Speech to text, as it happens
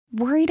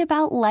Worried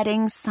about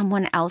letting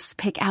someone else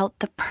pick out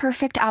the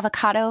perfect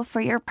avocado for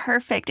your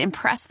perfect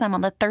impress them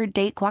on the third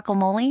date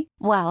guacamole?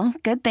 Well,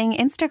 good thing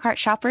Instacart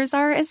shoppers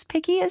are as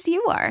picky as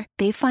you are.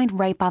 They find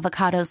ripe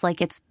avocados like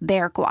it's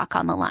their guac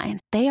on the line.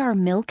 They are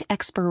milk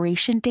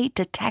expiration date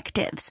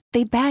detectives.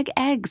 They bag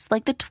eggs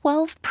like the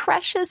 12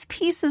 precious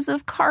pieces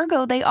of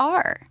cargo they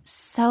are.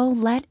 So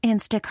let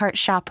Instacart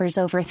shoppers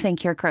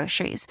overthink your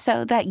groceries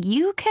so that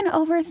you can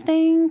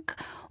overthink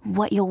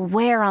what you'll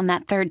wear on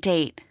that third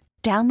date.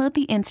 Download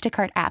the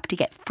Instacart app to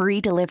get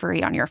free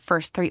delivery on your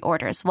first 3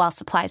 orders while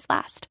supplies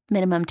last.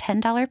 Minimum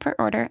 $10 per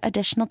order.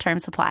 Additional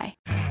terms apply.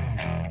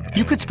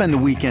 You could spend the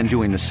weekend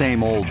doing the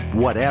same old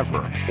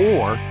whatever,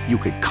 or you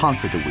could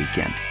conquer the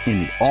weekend in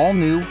the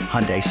all-new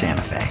Hyundai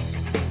Santa Fe.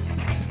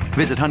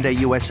 Visit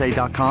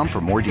HyundaiUSA.com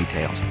for more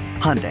details.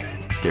 Hyundai,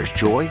 there's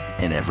joy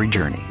in every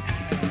journey.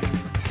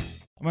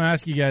 I'm going to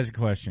ask you guys a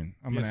question.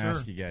 I'm going to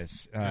ask you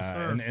guys.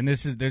 Yes, and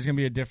there's going to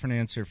be a different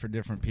answer for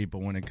different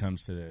people when it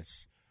comes to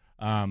this.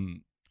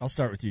 I'll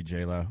start with you,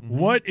 J-Lo. Mm-hmm.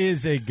 What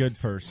is a good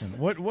person?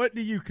 What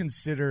do you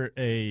consider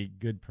a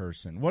good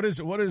person? What is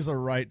the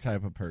right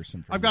type of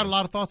person for I've got a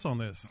lot of thoughts on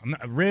this. I'm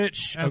not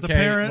rich. As okay, a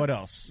parent. What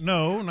else?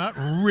 No, not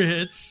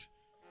rich.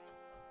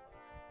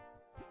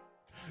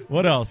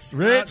 What else?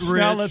 Rich? Not rich.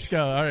 Now let's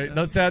go. All right,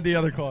 let's add the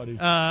other qualities.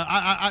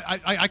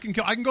 I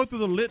can go through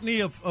the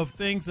litany of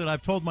things that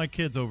I've told my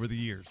kids over the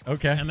years.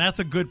 Okay. And that's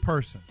a good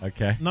person.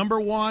 Okay.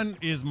 Number one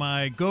is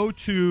my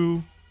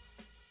go-to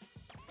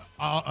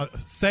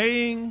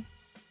saying,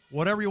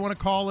 whatever you want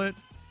to call it,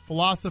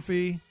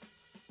 philosophy.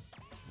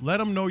 Let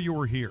them know you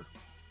were here.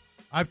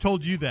 I've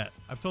told you that.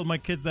 I've told my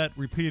kids that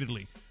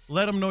repeatedly.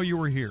 Let them know you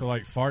were here. So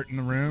like fart in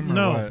the room? Or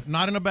no, what?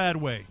 not in a bad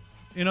way.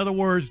 In other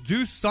words,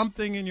 do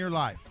something in your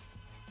life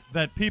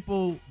that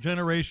people,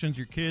 generations,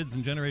 your kids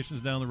and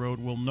generations down the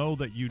road will know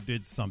that you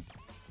did something.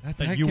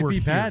 That you could were be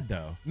here. bad,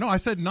 though. No, I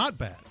said not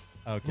bad.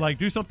 Okay. Like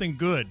do something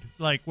good,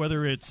 like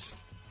whether it's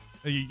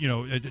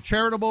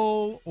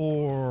charitable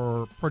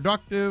or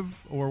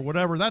productive or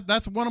whatever.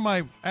 That's one of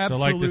my absolute. So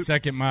like the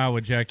second mile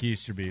with Jack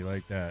Easterby,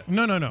 like that.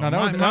 No.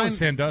 That was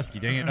Sandusky.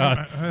 Dang it!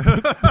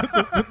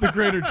 The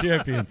greater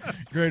champion.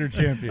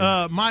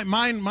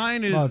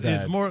 Mine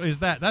is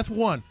that. That's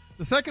one.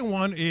 The second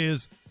one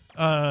is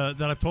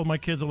that I've told my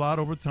kids a lot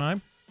over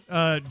time.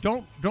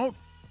 Don't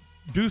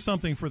do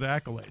something for the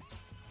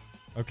accolades.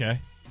 Okay.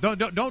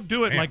 Don't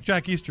do it like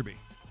Jack Easterby.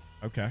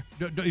 Okay.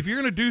 If you're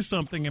going to do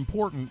something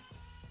important,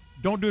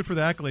 don't do it for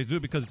the accolades. Do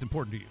it because it's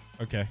important to you.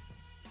 Okay.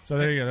 So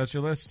there you go. That's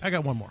your list. I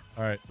got one more.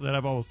 All right. That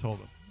I've always told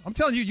them. I'm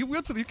telling you, you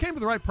came to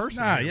the right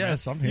person. Nah, here,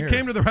 yes, man. I'm here. You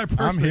came to the right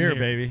person. I'm here,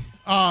 baby.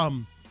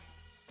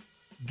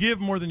 Give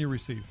more than you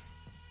receive.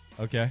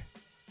 Okay.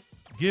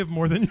 Give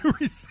more than you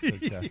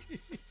receive. Okay.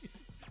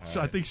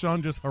 I think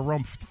Sean just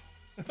harumphed.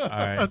 All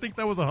right. I think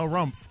that was a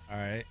harumph. All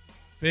right.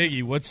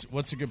 Figgy,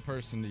 what's a good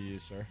person to you,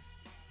 sir?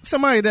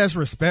 Somebody that's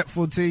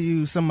respectful to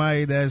you,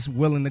 somebody that's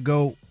willing to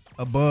go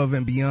above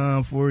and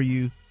beyond for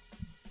you,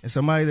 and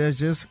somebody that's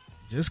just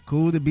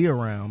cool to be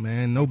around,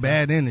 man. No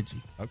bad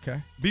energy. Okay.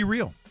 Be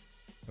real.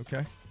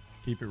 Okay.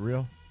 Keep it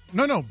real.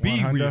 No, be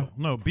 100. real.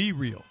 No, be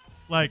real.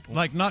 Like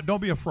don't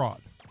be a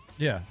fraud.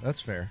 Yeah, that's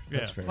fair. Yeah.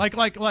 That's fair.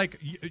 Like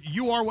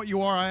you are what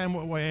you are, I am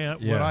what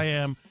I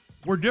am.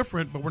 We're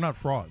different, but we're not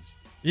frauds.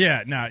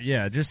 Yeah,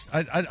 just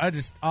I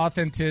just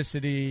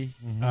authenticity.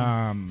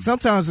 Mm-hmm.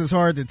 Sometimes it's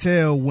hard to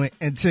tell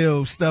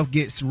until stuff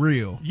gets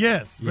real.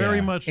 Yes,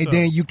 very much so. And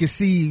then you can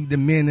see the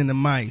men and the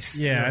mice.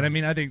 Yeah, and I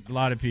mean I think a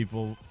lot of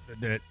people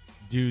that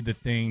do the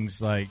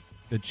things like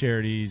the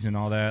charities and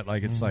all that,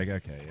 like it's like,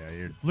 okay,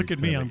 yeah, look at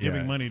me, I'm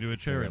giving money to a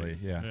Really,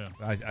 charity.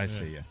 I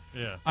see you.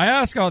 Yeah. I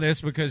ask all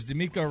this because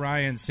DeMeco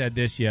Ryan said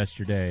this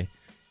yesterday,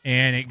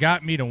 and it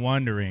got me to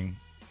wondering,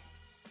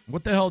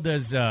 what the hell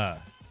does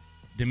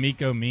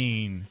DeMeco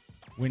mean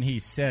when he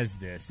says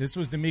this? This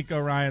was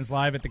DeMeco Ryan's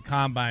live at the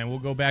Combine. We'll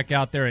go back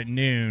out there at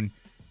noon.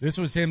 This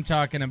was him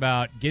talking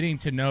about getting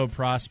to know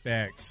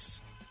prospects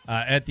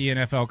at the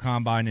NFL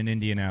Combine in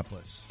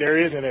Indianapolis. There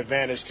is an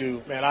advantage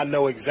to, man, I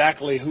know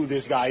exactly who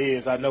this guy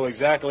is. I know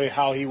exactly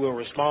how he will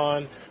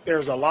respond.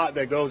 There's a lot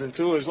that goes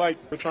into it. It's like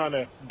we're trying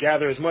to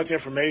gather as much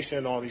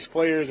information on these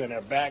players and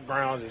their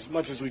backgrounds as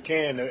much as we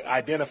can to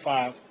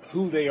identify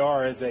who they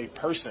are as a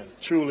person,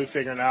 truly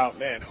figuring out,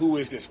 man, who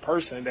is this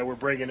person that we're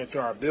bringing into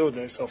our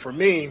building. So for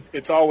me,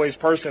 it's always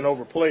person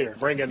over player.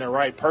 Bringing the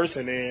right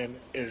person in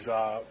is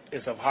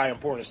of high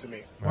importance to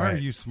me. Why are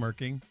you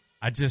smirking?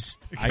 I just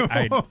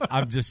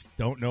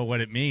don't know what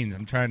it means.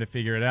 I'm trying to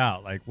figure it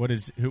out. Like, who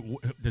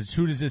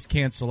does this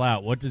cancel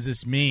out? What does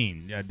this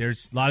mean?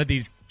 There's a lot of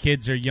these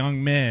kids are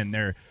young men.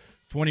 They're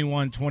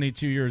 21,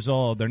 22 years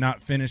old. They're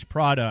not finished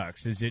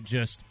products. Is it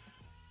just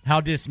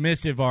how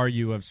dismissive are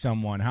you of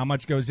someone? How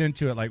much goes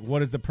into it? Like,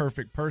 what is the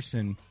perfect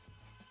person?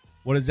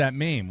 What does that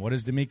mean? What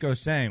is DeMeco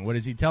saying? What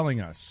is he telling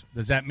us?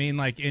 Does that mean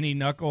like any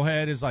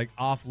knucklehead is like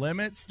off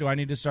limits? Do I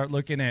need to start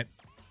looking at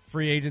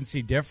free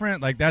agency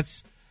different? Like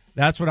that's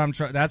what I'm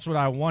trying. That's what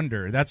I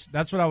wonder. That's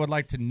what I would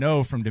like to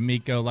know from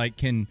DeMeco. Like,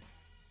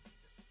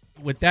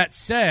 with that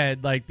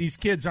said, like, these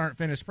kids aren't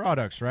finished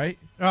products, right?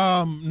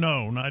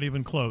 No, not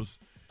even close.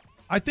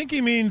 I think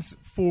he means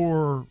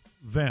for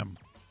them.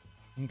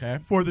 Okay.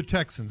 For the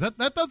Texans.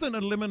 That doesn't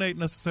eliminate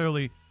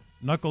necessarily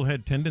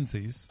knucklehead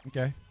tendencies.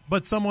 Okay.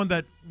 But someone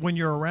that when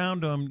you're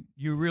around them,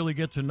 you really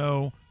get to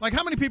know. Like,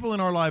 how many people in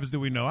our lives do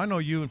we know? I know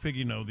you and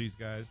Figgy know these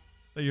guys.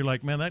 That you're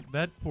like, man,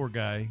 that poor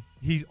guy,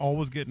 he's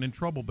always getting in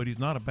trouble, but he's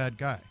not a bad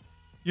guy.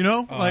 You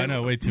know? Oh, like, I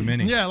know way too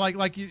many. Yeah,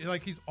 like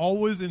he's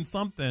always in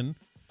something,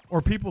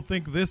 or people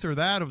think this or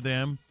that of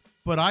them,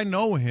 but I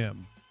know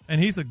him,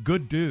 and he's a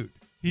good dude.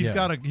 He's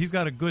got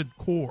a good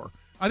core.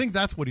 I think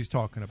that's what he's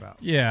talking about.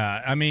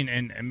 Yeah, I mean,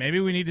 and maybe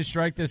we need to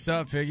strike this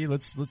up, Figgy.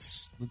 Let's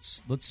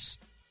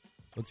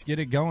get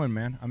it going,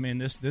 man. I mean,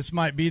 this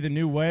might be the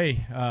new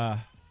way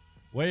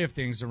of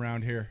things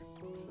around here.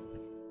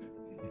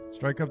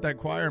 Strike up that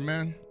choir,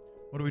 man.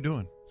 What are we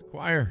doing? It's a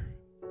choir.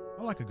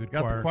 I like a good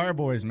Got choir. the choir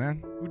boys,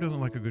 man. Who doesn't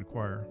like a good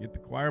choir? Get the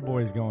choir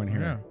boys going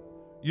here. Yeah.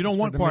 You don't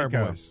want choir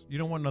boys. You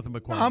don't want nothing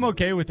but choir boys. I'm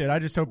okay with it. I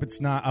just hope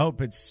it's not. I hope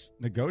it's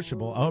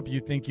negotiable. I hope you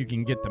think you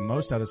can get the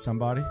most out of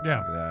somebody. Yeah.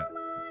 Look at that.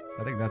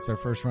 I think that's their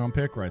first round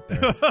pick right there.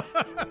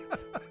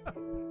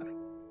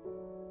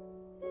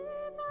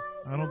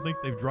 I don't think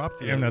they've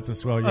dropped yet. Damn, that's a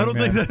swell young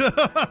man.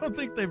 I don't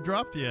think they've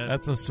dropped yet.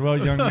 That's a swell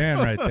young man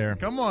right there.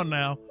 Come on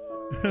now.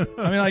 I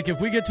mean, like, if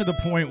we get to the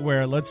point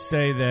where, let's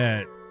say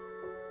that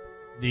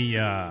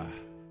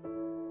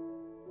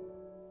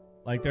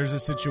there's a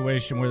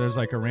situation where there's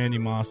like a Randy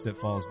Moss that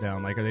falls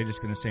down. Like, are they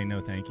just going to say no,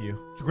 thank you?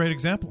 It's a great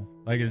example.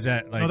 Like, is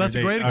that like? No, that's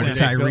a great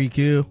example. Tyreek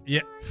Hill. Yeah,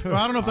 Well,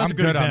 I don't know if that's I'm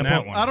a good on example.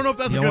 that one. I don't know if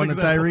that's You a good want the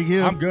example. Tyreek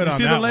Hill? I'm good You on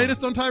see that the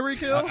latest on Tyreek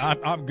Hill?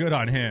 I'm good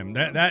on him.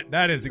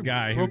 That is a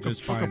guy who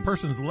just broke a finds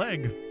person's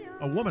leg.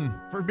 A woman.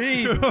 For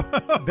me,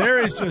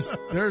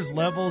 there's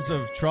levels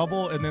of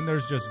trouble, and then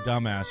there's just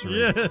dumbassery.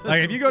 Yeah.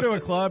 Like, if you go to a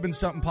club and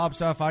something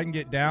pops off, I can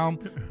get down.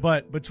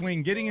 But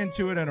between getting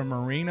into it at a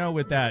marina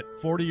with that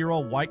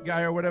 40-year-old white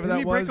guy or whatever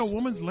Didn't that was, he break a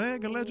woman's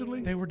leg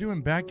allegedly? they were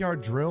doing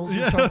backyard drills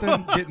or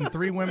something, getting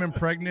 3 women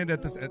pregnant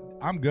at this.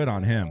 I'm good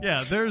on him.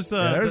 Yeah, there's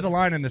a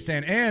line in the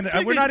sand, and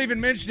we're not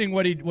even mentioning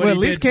what he. Well, at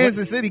least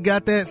Kansas City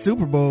got that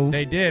Super Bowl.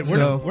 They did.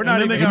 We're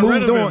not and then even. they got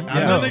rid of him. moved on.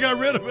 And then they got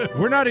rid of him.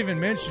 We're not even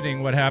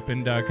mentioning what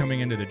happened coming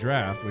into the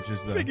draft, which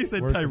is the I think he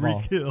said worst of all.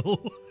 Tyreek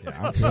Hill. Yeah,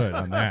 I'm good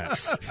on that.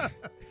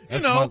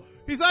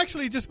 He's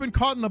actually just been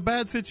caught in a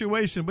bad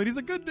situation, but he's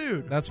a good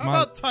dude. How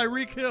about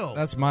Tyreek Hill?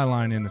 That's my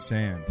line in the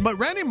sand. But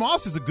Randy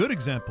Moss is a good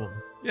example.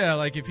 Yeah,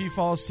 like, if he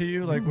falls to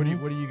you, like, what are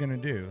you going to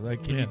do?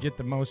 Like, can you get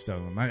the most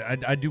of him?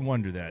 I do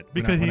wonder that.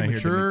 Because when I he hear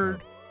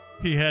matured.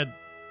 He had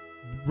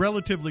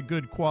relatively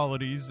good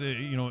qualities,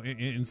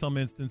 in some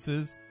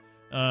instances.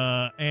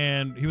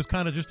 And he was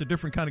kind of just a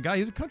different kind of guy.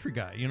 He's a country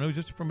guy,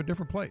 just from a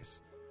different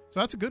place. So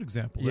that's a good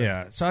example.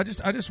 Yeah. So I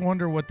just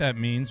wonder what that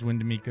means when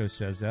DeMeco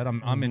says that.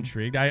 I'm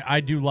intrigued.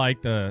 I do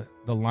like the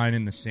line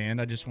in the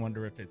sand. I just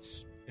wonder if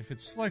it's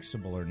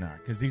flexible or not,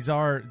 because these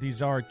are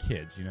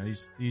kids.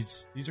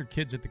 These are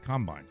kids at the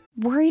combine.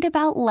 Worried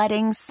about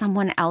letting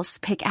someone else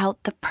pick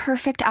out the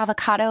perfect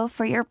avocado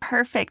for your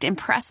perfect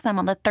impress them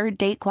on the third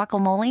date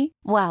guacamole?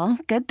 Well,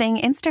 good thing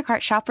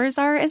Instacart shoppers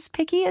are as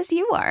picky as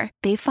you are.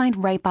 They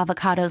find ripe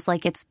avocados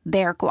like it's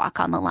their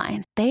guac on the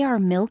line. They are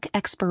milk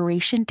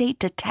expiration date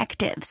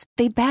detectives.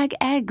 They bag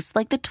eggs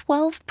like the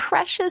 12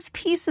 precious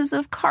pieces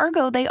of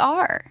cargo they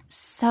are.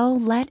 So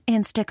let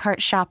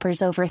Instacart shoppers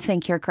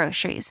overthink your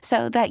groceries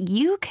so that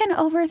you can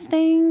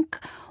overthink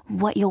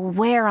what you'll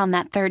wear on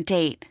that third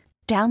date.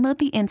 Download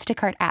the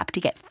Instacart app to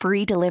get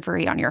free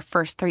delivery on your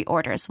first 3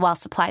 orders while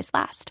supplies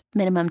last.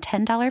 Minimum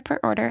 $10 per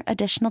order.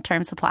 Additional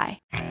terms apply.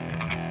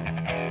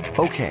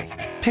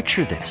 Okay,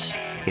 picture this.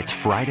 It's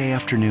Friday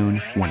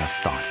afternoon when a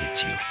thought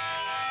hits you.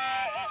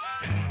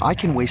 I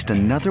can waste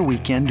another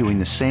weekend doing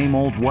the same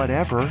old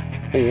whatever,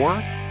 or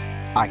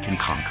I can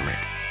conquer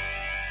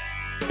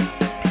it.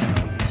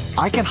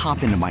 I can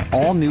hop into my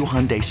all-new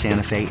Hyundai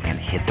Santa Fe and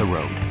hit the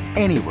road.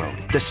 Any road.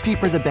 The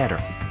steeper, the better.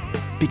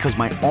 Because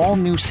my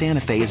all-new Santa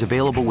Fe is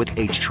available with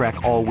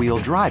H-Track all-wheel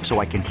drive, so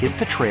I can hit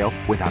the trail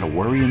without a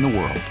worry in the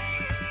world.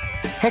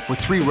 Heck, with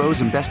 3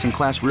 rows and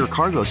best-in-class rear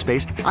cargo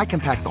space, I can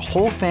pack the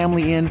whole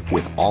family in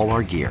with all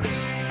our gear.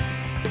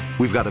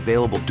 We've got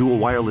available dual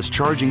wireless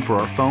charging for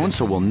our phones,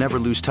 so we'll never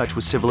lose touch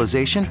with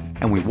civilization,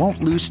 and we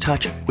won't lose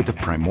touch with the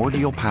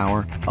primordial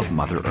power of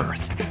Mother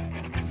Earth.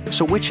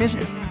 So which is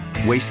it?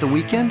 Waste the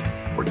weekend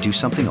or do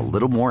something a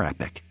little more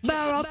epic?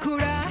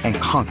 And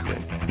conquer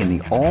it in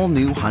the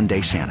all-new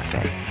Hyundai Santa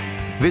Fe.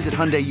 Visit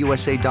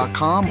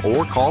HyundaiUSA.com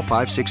or call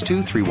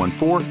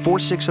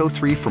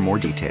 562-314-4603 for more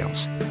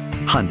details.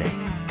 Hyundai,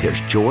 there's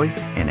joy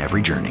in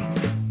every journey.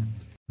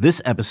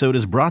 This episode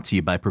is brought to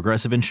you by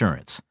Progressive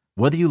Insurance.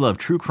 Whether you love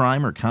true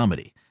crime or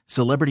comedy,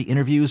 celebrity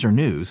interviews or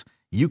news,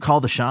 you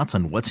call the shots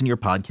on what's in your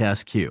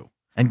podcast queue.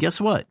 And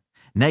guess what?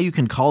 Now you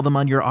can call them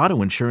on your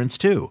auto insurance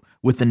too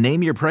with the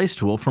Name Your Price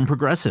tool from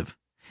Progressive.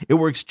 It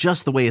works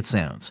just the way it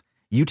sounds.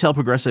 You tell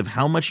Progressive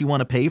how much you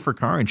want to pay for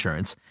car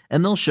insurance,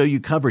 and they'll show you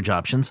coverage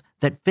options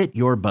that fit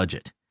your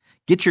budget.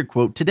 Get your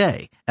quote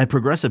today at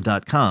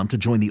Progressive.com to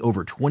join the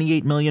over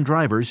 28 million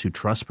drivers who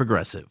trust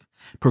Progressive.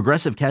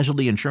 Progressive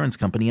Casualty Insurance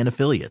Company and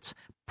Affiliates.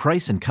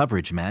 Price and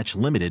coverage match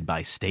limited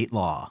by state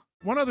law.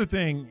 One other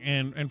thing,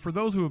 and for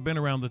those who have been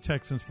around the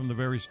Texans from the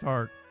very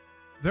start,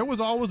 there was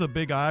always a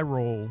big eye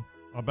roll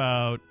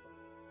about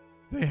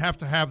they have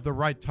to have the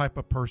right type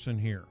of person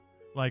here.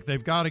 Like,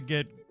 they've got to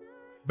get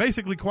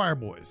basically choir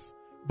boys.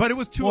 But it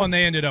was too... Well, and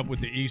they ended up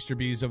with the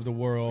Easterbees of the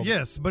world.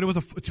 Yes, but it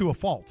was to a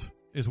fault,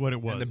 is what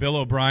it was. And the Bill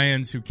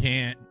O'Briens who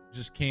can't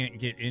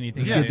get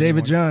anything. Let's get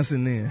David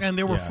Johnson then. And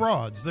there were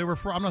frauds.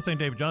 I'm not saying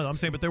David Johnson. I'm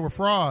saying, but there were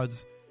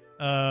frauds,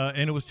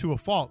 and it was to a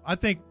fault. I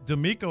think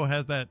DeMeco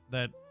has that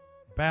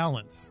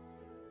balance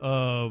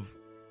of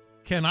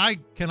can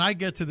I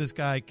get to this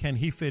guy? Can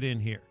he fit in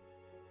here?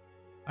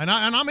 And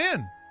I'm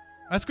in.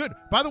 That's good.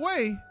 By the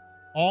way,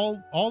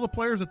 all the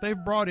players that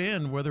they've brought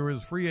in, whether it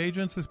was free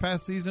agents this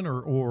past season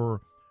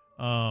or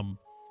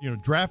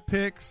draft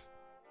picks,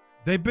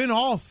 they've been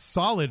all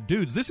solid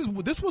dudes. This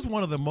was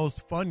one of the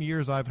most fun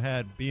years I've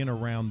had being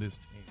around this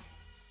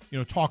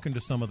team. Talking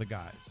to some of the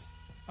guys.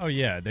 Oh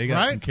yeah, they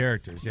got some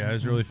characters. Yeah, it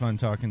was really fun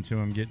talking to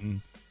them,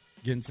 getting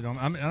to them.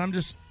 I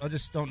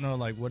just don't know,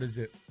 like, what does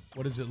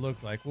it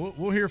look like?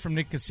 We'll hear from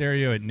Nick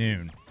Caserio at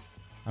noon.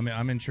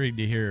 I'm intrigued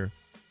to hear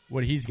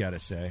what he's got to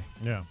say.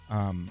 Yeah.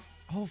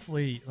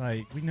 Hopefully,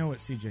 like, we know what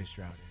CJ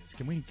Stroud is.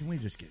 Can we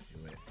just get to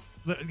it?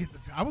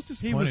 I was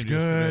disappointed. He was good.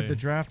 Yesterday. The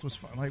draft was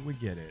fun. Like, we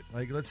get it.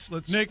 Like, let's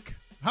Nick.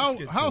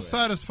 How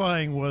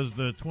satisfying was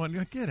the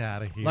 20? Get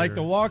out of here. Like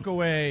the walk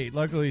away.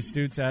 Luckily,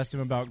 Stutz asked him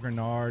about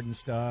Grenard and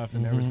stuff,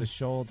 and there was the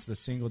Schultz, the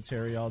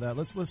Singletary, all that.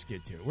 Let's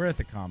get to it. We're at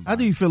the combine. How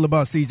do you feel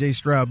about C.J.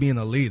 Stroud being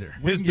a leader?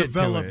 His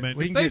development.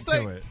 We can get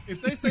to it.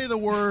 If they say the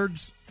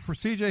words for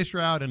C.J.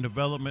 Stroud and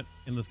development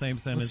in the same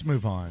sentence, let's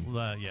move on.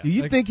 Yeah. Do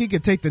you think he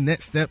could take the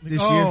next step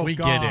this year? We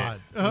get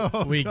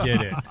it. We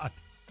get it.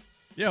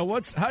 Yeah.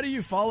 How do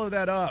you follow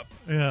that up?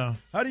 Yeah.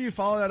 How do you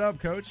follow that up,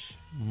 Coach?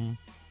 Mm-hmm.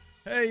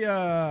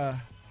 Hey.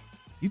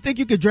 You think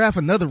you could draft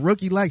another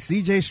rookie like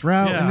C.J.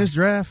 Stroud in this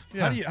draft?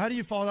 Yeah. How do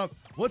you follow it up?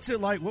 What's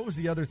it like? What was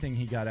the other thing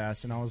he got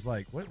asked? And I was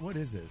like, what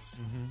is this?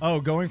 Mm-hmm.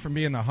 Oh, going from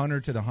being the hunter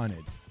to the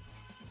hunted.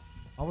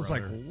 I was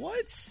like,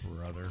 what?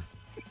 Brother.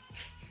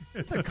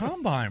 The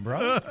combine,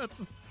 bro.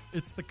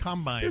 It's the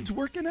combine. It's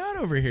working out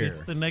over here.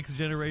 It's the next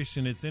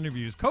generation. It's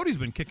interviews. Cody's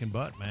been kicking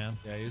butt, man.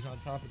 Yeah, he's on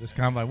top of this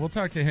combine. We'll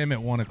talk to him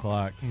at 1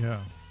 o'clock. Yeah.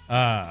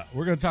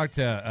 We're going to talk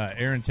to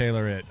Aaron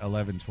Taylor at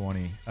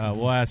 11:20.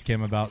 We'll ask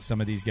him about some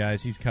of these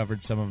guys. He's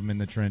covered some of them in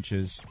the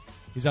trenches.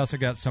 He's also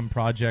got some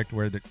project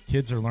where the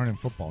kids are learning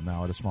football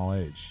now at a small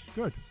age.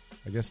 Good.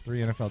 I guess 3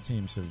 NFL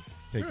teams have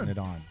taken it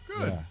on.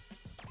 Good. Yeah.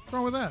 What's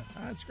wrong with that?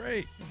 That's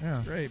great. Yeah.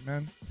 That's great,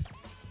 man.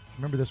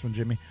 Remember this one,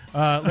 Jimmy.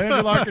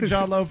 Landry Lock and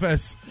John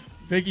Lopez.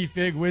 Figgy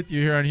Fig with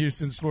you here on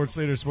Houston Sports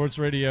Leader Sports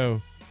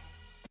Radio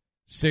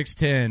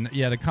 610.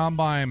 Yeah, the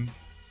combine...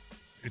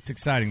 It's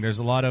exciting. There's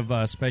a lot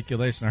of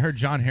speculation. I heard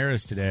John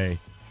Harris today.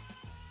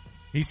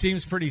 He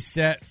seems pretty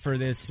set for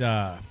this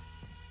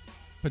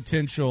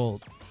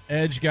potential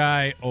edge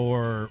guy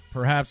or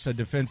perhaps a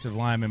defensive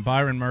lineman.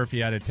 Byron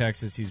Murphy out of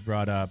Texas he's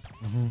brought up.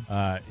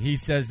 Mm-hmm. He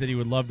says that he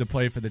would love to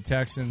play for the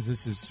Texans.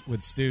 This is with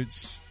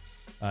Stutz.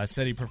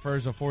 Said he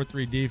prefers a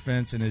 4-3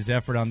 defense, and his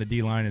effort on the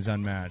D-line is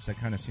unmatched. That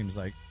kind of seems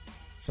like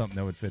something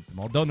that would fit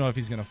them all. Don't know if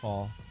he's going to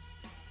fall.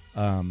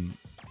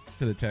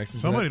 To the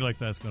Texans. Somebody like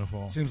that's going to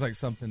fall. Seems like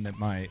something that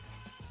might.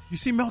 You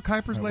see Mel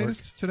Kiper's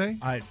latest today?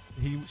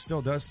 He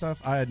still does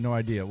stuff? I had no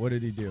idea. What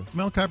did he do?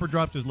 Mel Kiper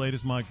dropped his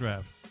latest mock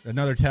draft.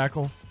 Another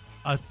tackle?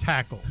 A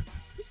tackle.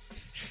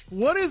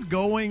 What is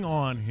going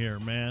on here,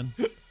 man?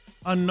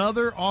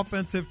 Another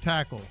offensive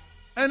tackle.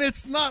 And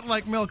it's not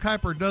like Mel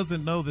Kiper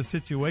doesn't know the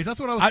situation. That's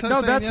what I was saying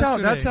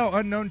yesterday. That's how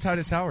unknown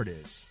Titus Howard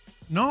is.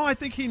 No, I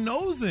think he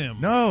knows him.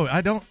 No,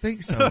 I don't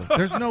think so.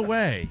 There's no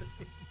way.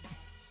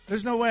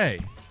 There's no way.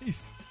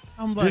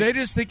 Do they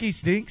just think he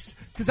stinks?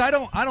 Because I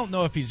don't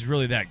know if he's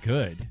really that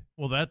good.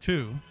 Well, that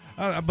too.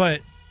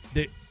 But,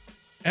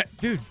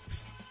 dude,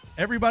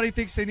 everybody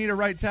thinks they need a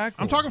right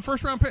tackle. I'm talking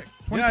first round pick,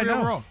 23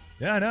 overall.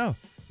 Yeah, I know.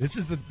 This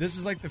is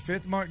like the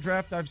 5th mock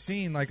draft I've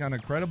seen, like on a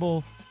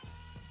credible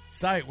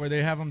site where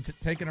they have him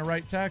taking a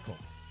right tackle.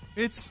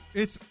 It's.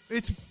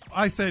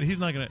 I said he's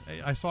not gonna.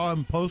 I saw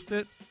him post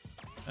it,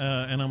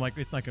 and I'm like,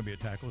 it's not gonna be a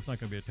tackle. It's not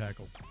gonna be a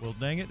tackle. Well,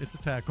 dang it, it's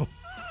a tackle.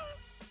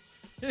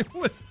 It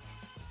was.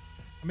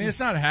 I mean,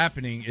 it's not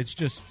happening. It's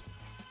just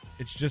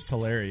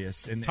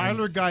hilarious. And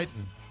Tyler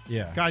Guyton.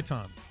 Yeah.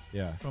 Guyton.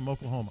 Yeah. From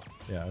Oklahoma.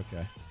 Yeah,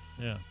 okay.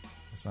 Yeah.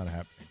 It's not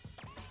happening.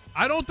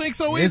 I don't think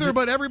so either,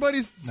 but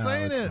everybody's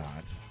saying it's it.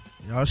 Not.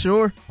 Y'all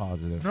sure?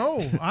 Positive.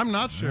 No, I'm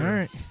not sure. All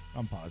right.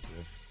 I'm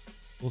positive.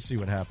 We'll see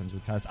what happens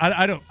with Tyson.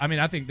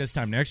 I think this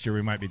time next year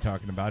we might be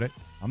talking about it.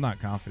 I'm not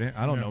confident.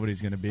 I don't know what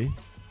he's going to be.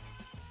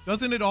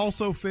 Doesn't it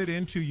also fit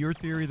into your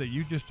theory that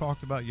you just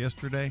talked about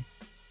yesterday?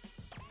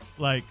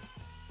 Like,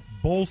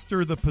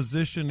 bolster the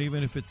position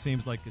even if it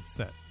seems like it's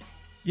set.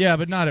 Yeah,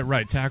 but not at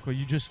right tackle.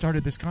 You just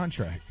started this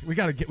contract. We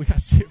got to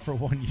see it for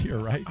 1 year,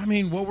 right? I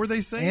mean, what were they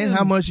saying? And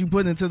how much you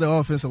put into the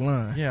offensive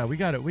line. Yeah, we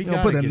got it. We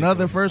got to put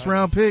another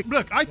first-round pick.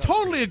 Look, I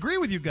totally agree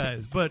with you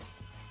guys, but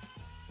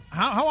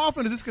how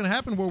often is this going to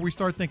happen where we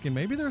start thinking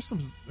maybe there's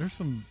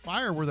some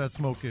fire where that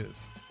smoke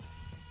is?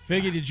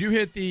 Figgy, did you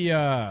hit the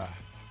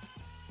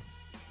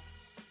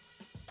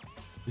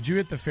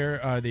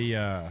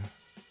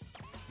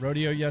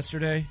rodeo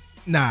yesterday?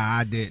 Nah,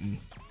 I didn't.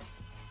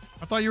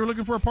 I thought you were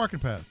looking for a parking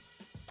pass.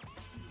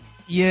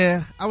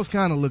 Yeah, I was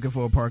kind of looking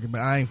for a parking,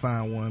 but I ain't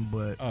find one.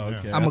 But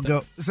okay. I'm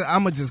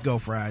gonna just go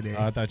Friday.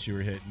 I thought you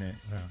were hitting it.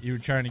 Yeah. You were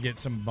trying to get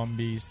some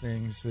Bumbees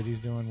things that he's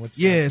doing.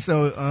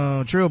 So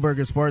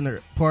Trailburgers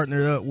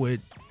partnered up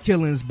with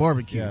Killen's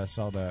Barbecue. Yeah, I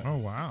saw that. Oh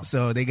wow!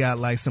 So they got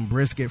like some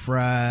brisket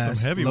fries,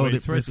 some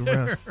heavyweights right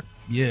there.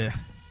 Fries.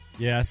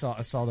 Yeah, I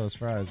saw those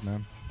fries,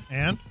 man.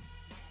 And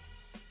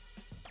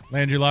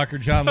Landry Locker,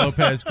 John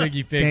Lopez,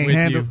 Figgy Fig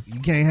with you.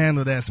 You can't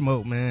handle that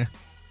smoke, man.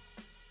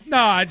 No,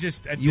 I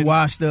you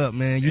washed up,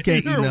 man. You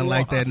can't eat nothing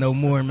like that no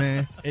more,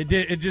 man.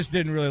 It just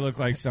didn't really look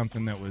like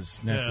something that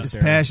was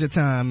necessary. It's past your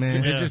time,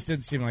 man. It just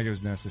didn't seem like it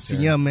was necessary.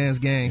 It's a young man's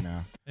game.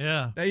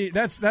 Yeah.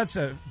 That's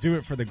a do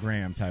it for the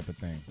gram type of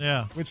thing.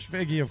 Yeah. Which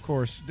Figgy, of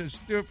course,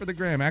 just do it for the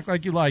gram. Act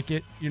like you like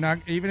it. You're not,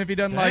 even if he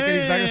doesn't like it,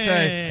 he's not gonna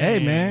say,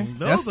 "Hey, man,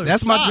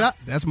 that's my job.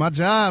 That's my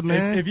job,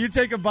 man." If you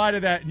take a bite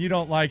of that and you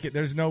don't like it,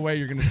 there's no way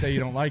you're gonna say you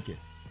don't like it.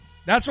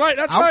 That's why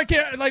I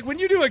can't, like when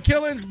you do a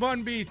Killen's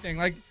Bun B thing,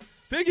 like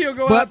Figgy will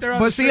go out there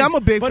on the streets. But see, I'm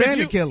a big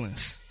fan of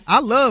Killen's. I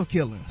love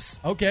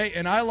Killen's. Okay,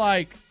 and I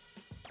like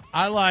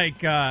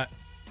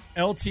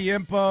El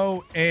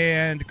Tiempo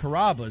and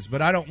Carrabba's,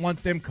 but I don't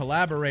want them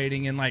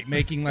collaborating and like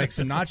making like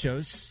some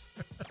nachos.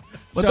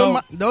 But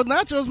so, those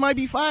nachos might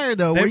be fire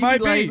though. They might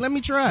be. Like, let me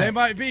try. They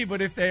might be,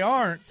 but if they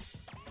aren't,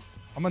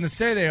 I'm going to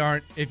say they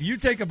aren't. If you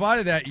take a bite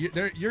of that,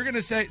 you're going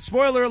to say,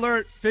 spoiler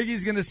alert,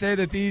 Figgy's going to say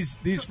that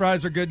these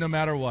fries are good no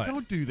matter what.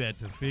 Don't do that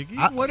to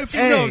Figgy. What if you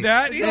know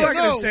that? He's not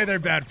going to say they're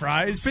bad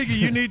fries.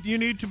 Figgy, you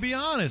need to be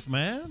honest,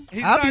 man.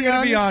 He's not going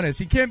to be honest.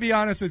 He can't be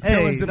honest with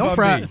Killen's and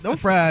Bubby. Them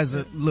fries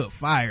look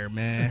fire,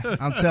 man.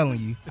 I'm telling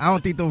you. I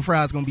don't think those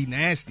fries going to be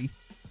nasty.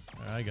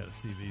 I got to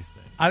see these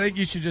things. I think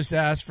you should just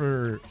ask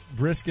for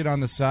brisket on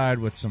the side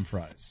with some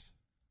fries.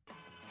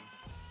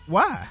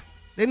 Why?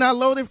 They're not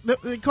loaded.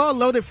 They call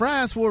loaded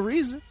fries for a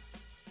reason.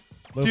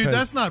 Dude,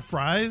 that's not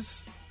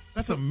fries.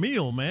 That's a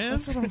meal, man.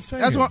 That's what I'm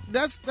saying.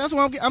 That's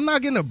what I'm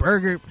not getting a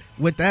burger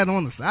with that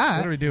on the side.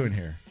 What are we doing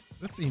here?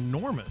 That's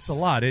enormous. It's a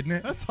lot, isn't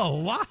it? That's a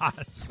lot.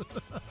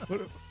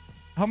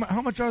 How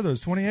much are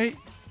those? 28?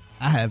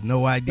 I have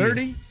no idea.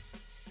 30?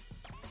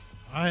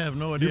 I have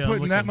no idea. You're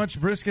putting that much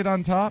brisket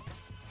on top?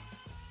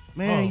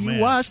 Man, you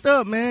washed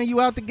up, man.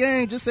 You out the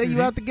game. Just say you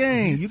out the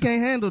game. You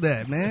can't handle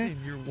that, man.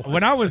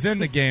 When I was in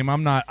the game,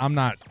 I'm not going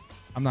down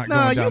that path.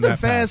 Nah, you the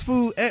fast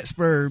food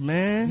expert,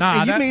 man.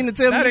 Nah, you mean to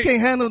tell me you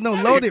can't handle no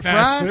loaded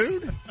fries?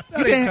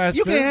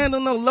 You can't handle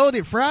no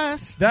loaded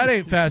fries? That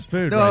ain't fast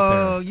food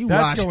right there.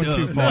 That's going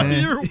too far.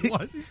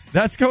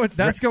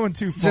 That's going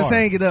too far. Just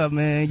hang it up,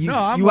 man. You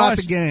out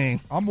the game.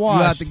 I'm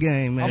washed. You out the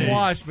game, man. I'm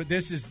washed, but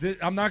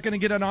I'm not going to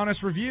get an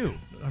honest review.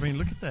 I mean,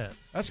 look at that.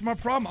 That's my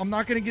problem. I'm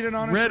not going to get an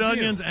honest red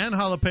review. Onions and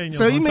jalapenos.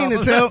 So you mean to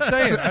tell?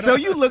 So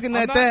you looking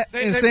at that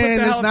and saying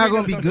it's not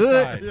going to be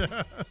good?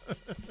 Yeah.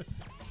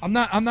 I'm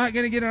not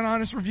going to get an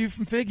honest review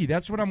from Figgy.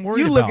 That's what I'm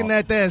worried about. You looking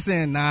at that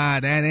saying, nah,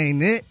 that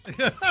ain't it?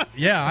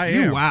 Yeah, I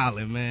am. You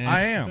wildin', man.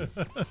 I am.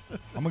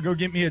 I'm going to go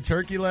get me a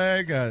turkey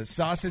leg, a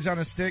sausage on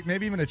a stick,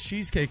 maybe even a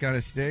cheesecake on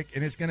a stick,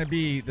 and it's going to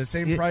be the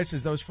same price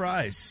as those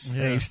fries.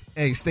 Yeah.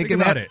 Hey, stick in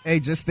that.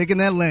 Hey, just stick in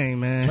that lane,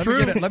 man.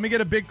 Let me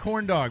get a big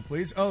corn dog,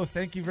 please. Oh,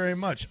 thank you very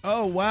much.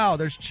 Oh, wow,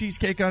 there's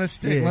cheesecake on a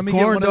stick. Yeah, let me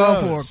get one of those.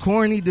 Corn dog for a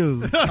corny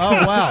dude.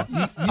 Oh, wow.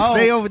 You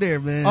stay over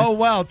there, man. Oh,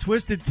 wow,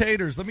 twisted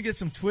taters. Let me get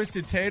some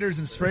twisted taters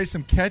and spray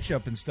some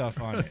ketchup and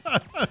stuff on it.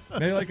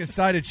 Maybe like a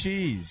side of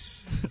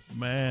cheese.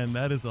 Man,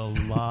 that is a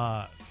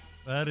lot.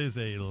 That is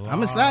a lot.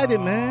 I'm excited,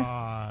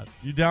 man.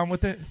 You down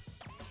with it?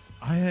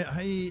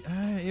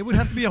 It would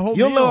have to be a whole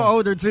You're meal. a little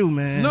older too,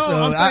 man. No,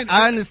 so I'm saying,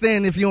 I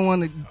understand if you don't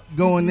want to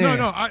go in there.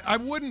 No, I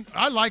wouldn't.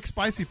 I like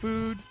spicy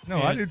food.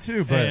 No, I do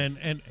too, but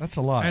and that's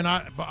a lot.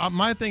 And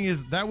my thing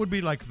is that would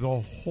be like the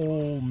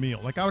whole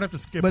meal. Like I would have to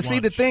skip But lunch. see,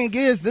 the thing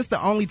is, this is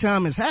the only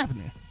time it's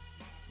happening.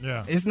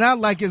 Yeah. It's not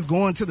like it's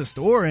going to the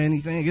store or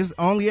anything. It's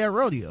only at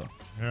rodeo.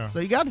 Yeah. So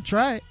you got to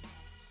try it.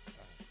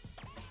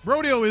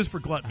 Rodeo is for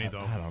gluttony, though.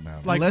 I don't know.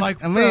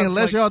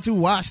 Unless y'all too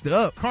washed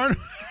up.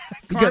 Carnival.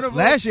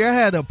 Last year I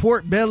had a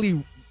pork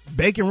belly,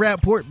 bacon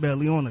wrapped pork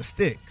belly on a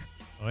stick.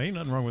 Oh, ain't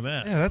nothing wrong with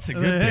that. Yeah, that's a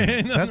good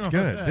thing. That's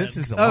good. This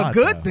is a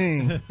good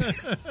thing.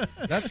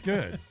 That's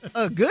good.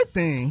 A good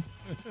thing.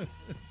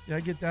 Yeah, I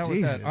get down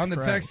with that. On the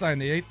text line,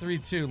 the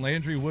 832,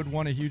 Landry would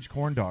want a huge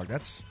corn dog.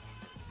 That's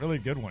really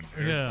good one.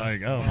 Yeah.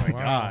 Like, oh my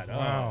God. Wow.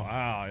 Oh,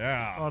 wow,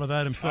 yeah. Thought of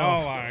that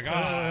himself. Oh my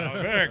God.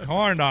 A big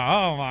corn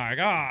dog. Oh my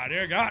God.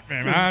 You got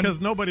me, man. Because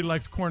nobody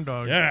likes corn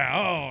dogs. Yeah.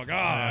 Oh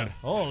God. Yeah.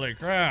 Holy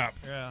crap.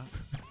 Yeah.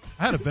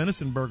 I had a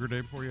venison burger day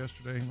before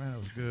yesterday. Man, it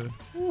was good.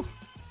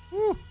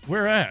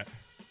 Where at?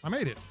 I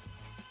made it.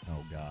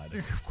 Oh, God.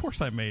 Of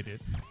course I made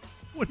it.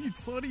 What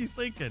are you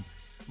thinking?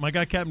 My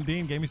guy Captain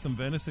Dean gave me some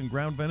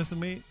ground venison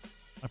meat.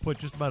 I put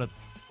just about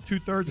 2/3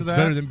 of that. It's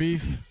better than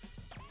beef.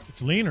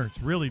 It's leaner.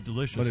 It's really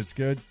delicious. But it's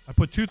good. I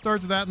put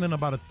 2/3 of that and then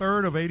about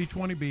 1/3 of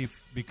 80/20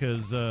 beef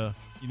because you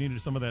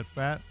needed some of that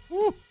fat.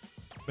 Woo!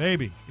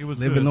 Baby, it was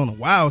living good. on the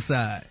wild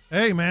side.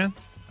 Hey, man,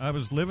 I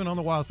was living on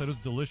the wild side. It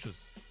was delicious.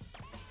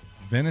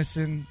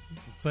 Venison.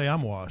 Say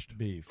I'm washed.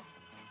 Beef.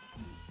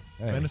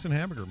 Hey, venison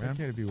hamburger, it's man.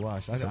 okay to be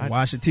washed. Some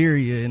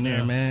washateria in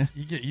there, man.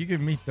 You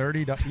give me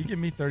 $30. You give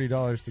me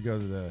 $30 to go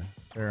to the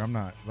fair. I'm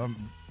not.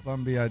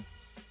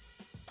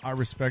 I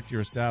respect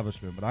your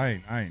establishment, but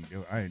I ain't.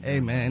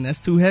 Hey, man,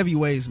 that's two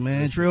heavyweights,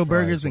 man. Trill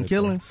Burgers and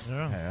Killings.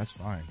 Yeah. Hey, that's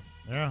fine.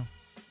 Yeah.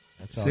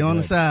 Stay on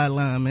the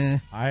sideline,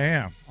 man. I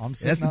am. I'm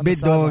sitting That's the on big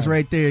dogs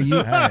right there.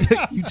 You,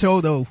 you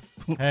Todo.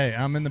 Hey,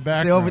 I'm in the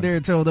background. Stay over there,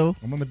 Todo.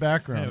 I'm in the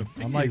background.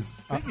 Yeah, I'm like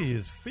Figgy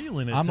is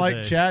feeling it. I'm today.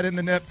 like Chad in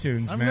the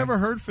Neptunes, I've man. never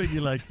heard Figgy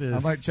like this.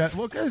 I'm like Chad.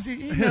 Well, because he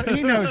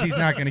knows he's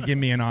not going to give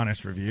me an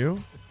honest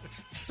review.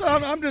 So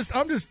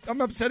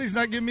I'm upset he's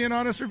not giving me an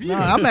honest review. No,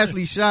 I'm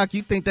actually shocked.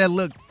 You think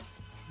that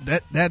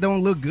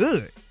don't look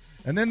good?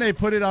 And then they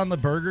put it on the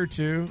burger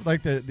too,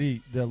 like the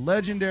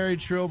legendary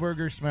Trill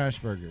Burger Smash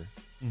Burger,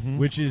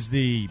 which is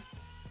the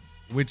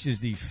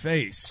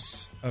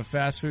face of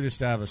fast food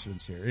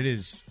establishments here. It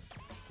is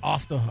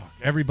off the hook.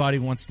 Everybody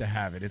wants to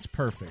have it. It's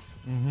perfect.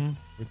 Mm-hmm.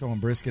 We're throwing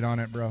brisket on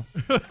it, bro.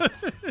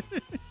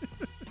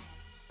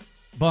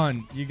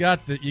 Bun, you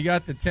got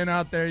the 10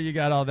 out there. You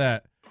got all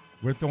that.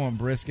 We're throwing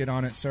brisket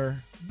on it,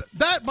 sir.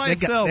 That by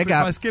itself, if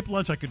I skip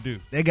lunch, I could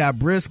do. They got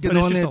brisket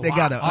on it. They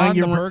got an on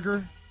onion the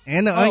burger.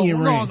 And the onion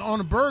ring. No,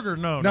 on a burger,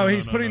 no.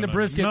 He's putting the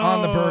brisket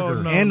on the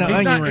burger. And the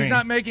onion ring. He's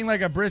not making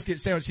like a brisket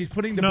sandwich. He's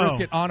putting the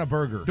brisket on a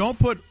burger. Don't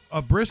put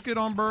a brisket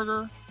on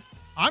burger.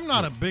 I'm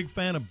not a big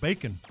fan of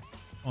bacon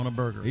on a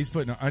burger. He's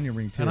putting an onion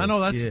ring too. And I know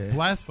that's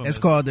blasphemous. That's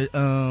called the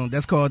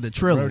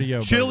Trillin'.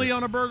 Rodeo chili burger.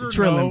 on a burger. The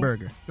Trillin'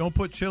 burger. Don't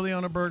put chili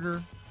on a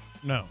burger.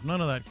 No,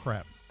 none of that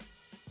crap.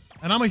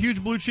 And I'm a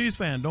huge blue cheese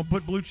fan. Don't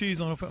put blue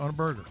cheese on a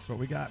burger. That's what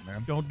we got,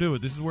 man. Don't do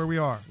it. This is where we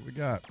are. That's what we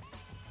got.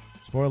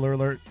 Spoiler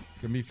alert. It's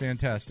going to be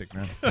fantastic,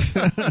 man.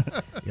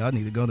 Y'all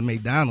need to go to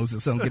McDonald's or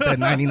something. Get that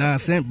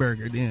 99-cent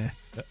burger then.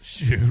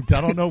 Shoot,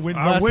 I don't know when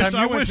last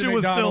time you went to McDonald's. I wish it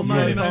was still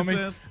 99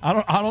 cents.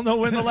 I don't know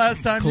when the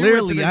last time Clearly, you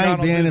went to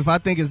McDonald's. I ain't been if I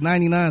think it's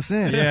 99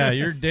 cents. Yeah,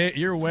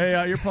 you're way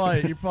out. You're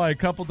probably a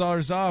couple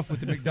dollars off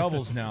with the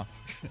McDoubles now.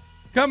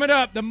 Coming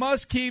up, the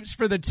must-keeps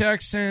for the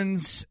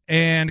Texans,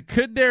 and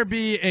could there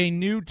be a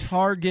new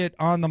target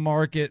on the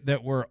market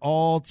that we're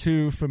all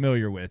too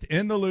familiar with?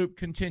 In the Loop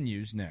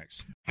continues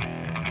next.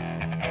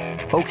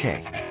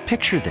 Okay,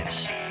 picture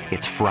this.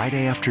 It's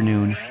Friday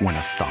afternoon when a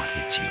thought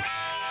hits you.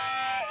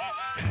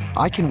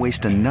 I can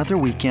waste another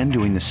weekend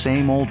doing the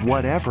same old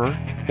whatever,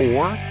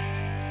 or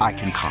I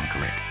can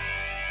conquer it.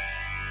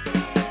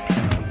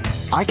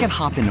 I can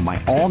hop into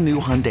my all-new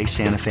Hyundai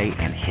Santa Fe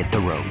and hit the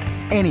road.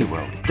 Any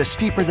road. The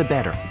steeper, the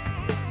better.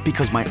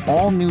 Because my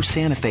all-new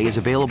Santa Fe is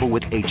available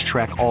with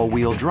H-Track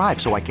all-wheel drive,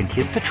 so I can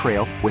hit the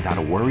trail without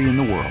a worry in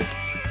the world.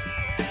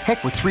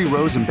 Heck, with 3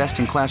 rows and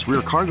best-in-class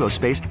rear cargo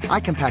space, I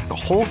can pack the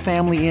whole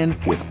family in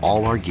with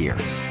all our gear.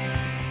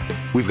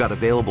 We've got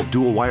available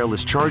dual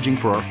wireless charging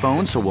for our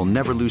phones, so we'll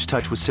never lose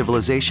touch with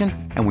civilization,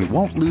 and we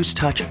won't lose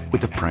touch with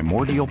the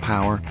primordial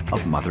power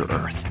of Mother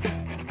Earth.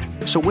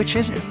 So which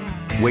is it?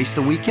 Waste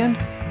the weekend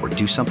or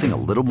do something a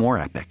little more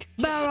epic?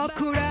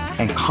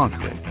 And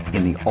conquer it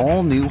in the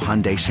all-new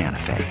Hyundai Santa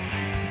Fe.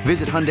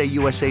 Visit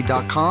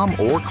HyundaiUSA.com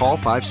or call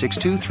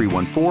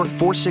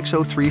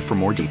 562-314-4603 for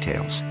more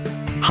details.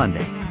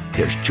 Hyundai,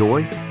 there's joy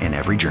in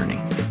every journey.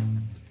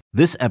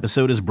 This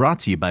episode is brought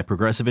to you by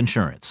Progressive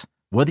Insurance.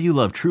 Whether you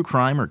love true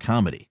crime or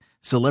comedy,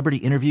 celebrity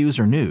interviews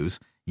or news,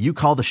 you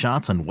call the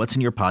shots on what's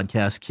in your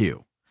podcast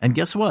queue. And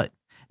guess what?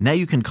 Now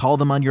you can call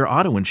them on your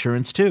auto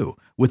insurance too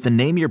with the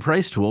Name Your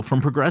Price tool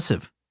from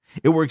Progressive.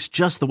 It works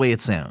just the way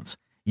it sounds.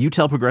 You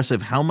tell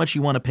Progressive how much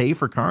you want to pay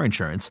for car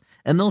insurance,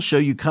 and they'll show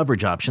you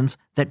coverage options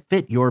that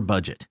fit your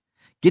budget.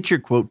 Get your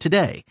quote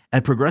today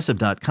at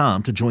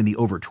Progressive.com to join the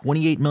over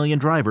 28 million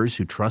drivers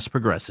who trust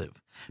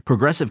Progressive.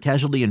 Progressive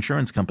Casualty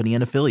Insurance Company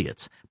and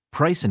Affiliates.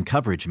 Price and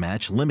coverage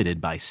match limited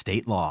by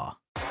state law.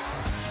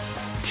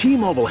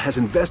 T-Mobile has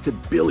invested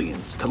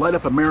billions to light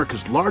up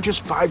America's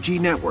largest 5G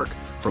network,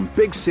 from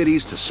big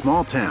cities to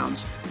small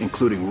towns,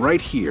 including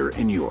right here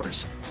in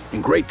yours.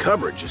 And great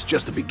coverage is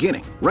just the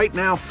beginning. Right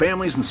now,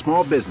 families and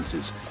small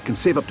businesses can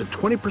save up to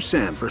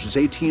 20% versus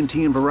AT&T and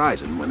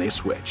Verizon when they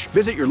switch.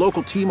 Visit your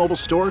local T-Mobile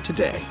store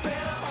today.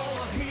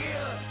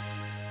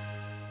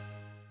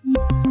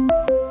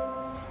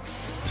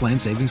 Plan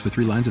savings with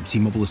 3 lines of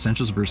T-Mobile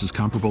Essentials versus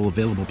comparable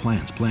available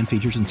plans. Plan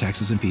features and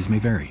taxes and fees may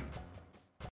vary.